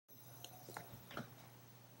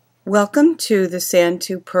Welcome to the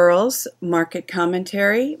Santu Pirls Market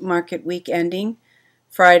Commentary, Market Week ending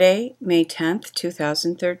Friday, May 10th,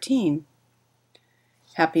 2013.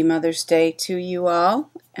 Happy Mother's Day to you all,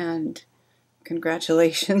 and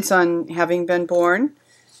congratulations on having been born.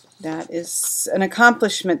 That is an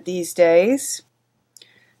accomplishment these days.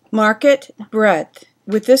 Market breadth.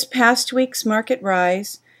 With this past week's market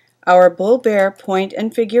rise, our bull-bear point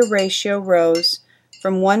and figure ratio rose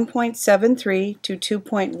from 1.73 to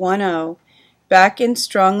 2.10, back in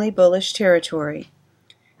strongly bullish territory.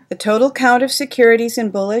 The total count of securities in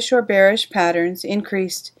bullish or bearish patterns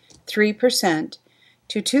increased 3%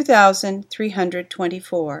 to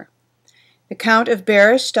 2,324. The count of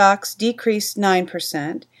bearish stocks decreased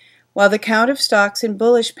 9%, while the count of stocks in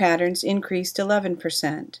bullish patterns increased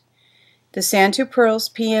 11%. The Santu Pirls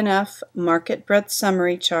PNF Market Breadth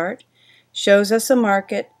Summary Chart shows us a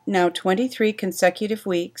market now 23 consecutive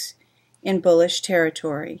weeks in bullish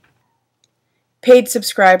territory. Paid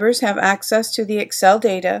subscribers have access to the Excel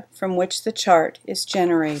data from which the chart is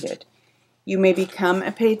generated. You may become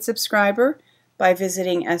a paid subscriber by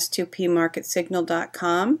visiting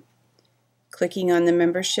s2pmarketsignal.com, clicking on the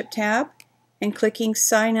Membership tab, and clicking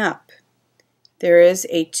Sign Up. There is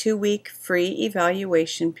a 2-week free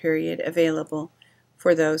evaluation period available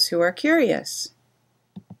for those who are curious.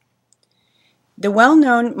 The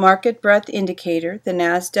well-known market breadth indicator, the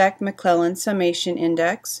Nasdaq McClellan Summation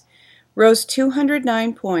Index, rose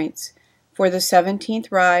 209 points for the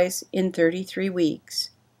 17th rise in 33 weeks.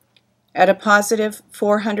 At a positive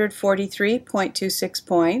 443.26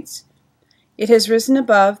 points, it has risen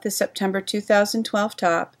above the September 2012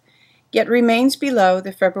 top, yet remains below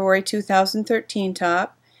the February 2013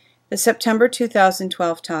 top, the September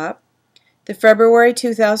 2012 top, the February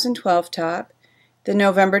 2012 top, the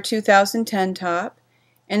November 2010 top,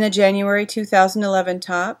 and the January 2011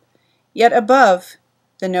 top, yet above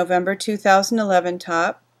the November 2011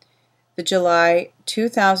 top, the July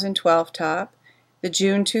 2012 top, the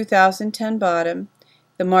June 2010 bottom,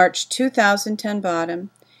 the March 2010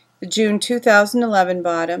 bottom, the June 2011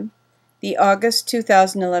 bottom, the August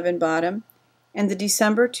 2011 bottom, and the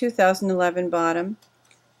December 2011 bottom,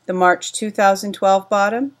 the March 2012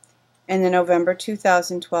 bottom, and the November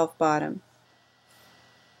 2012 bottom.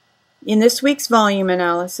 In this week's volume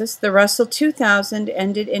analysis, the Russell 2000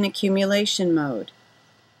 ended in accumulation mode.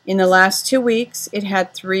 In the last 2 weeks, it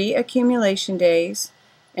had 3 accumulation days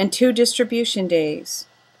and 2 distribution days.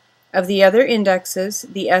 Of the other indexes,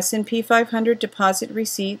 the S&P 500 deposit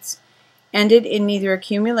receipts ended in neither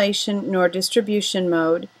accumulation nor distribution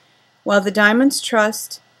mode, while the Diamonds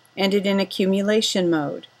Trust ended in accumulation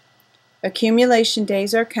mode. Accumulation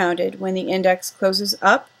days are counted when the index closes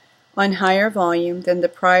up on higher volume than the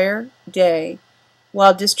prior day,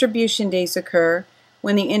 while distribution days occur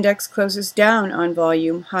when the index closes down on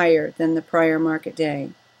volume higher than the prior market day.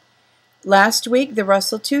 Last week, the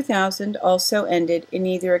Russell 2000 also ended in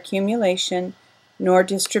neither accumulation nor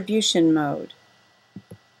distribution mode.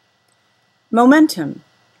 Momentum.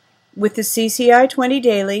 With the CCI 20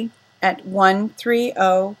 daily at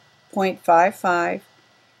 130.55,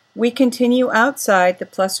 we continue outside the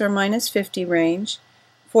plus or minus 50 range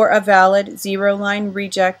for a valid zero-line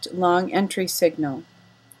reject long entry signal.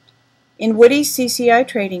 In Woody's CCI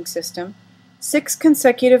trading system, 6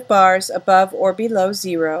 consecutive bars above or below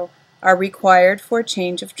zero are required for a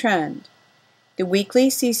change of trend. The weekly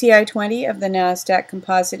CCI 20 of the Nasdaq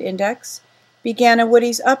Composite Index began a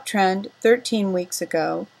Woody's uptrend 13 weeks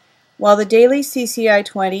ago, while the daily CCI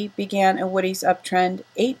 20 began a Woody's uptrend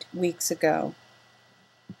 8 weeks ago.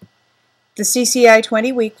 The CCI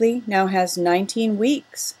 20 weekly now has 19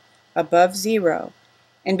 weeks above zero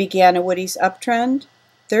and began a Woody's uptrend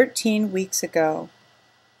 13 weeks ago.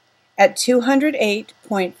 At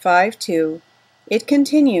 208.52, it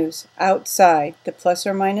continues outside the plus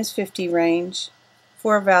or minus 50 range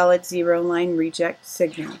for a valid zero-line reject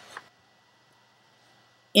signal.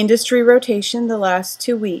 Industry rotation the last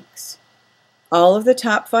 2 weeks. All of the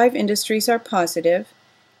top 5 industries are positive,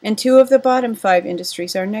 and 2 of the bottom 5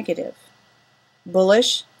 industries are negative.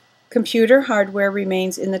 Bullish, computer hardware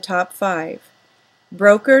remains in the top 5.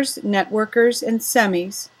 Brokers, networkers, and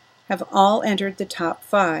semis have all entered the top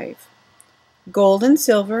 5. Gold and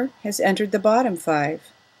silver has entered the bottom 5.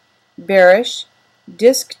 Bearish,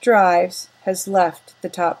 disk drives has left the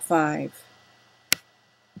top 5.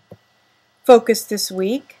 Focus this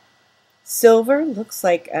week. Silver looks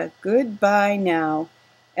like a good buy now,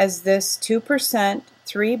 as this 2%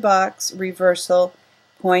 3-box reversal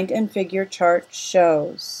point and figure chart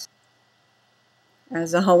shows.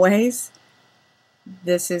 As always,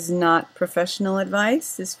 this is not professional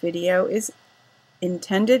advice. This video is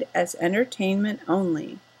intended as entertainment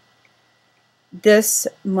only. This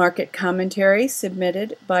market commentary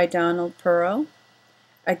submitted by Donald Pearl.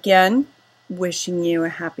 Again, wishing you a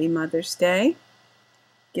happy Mother's Day.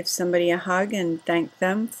 Give somebody a hug and thank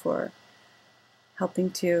them for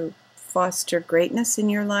helping to foster greatness in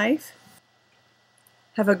your life.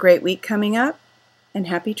 Have a great week coming up, and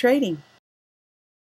happy trading.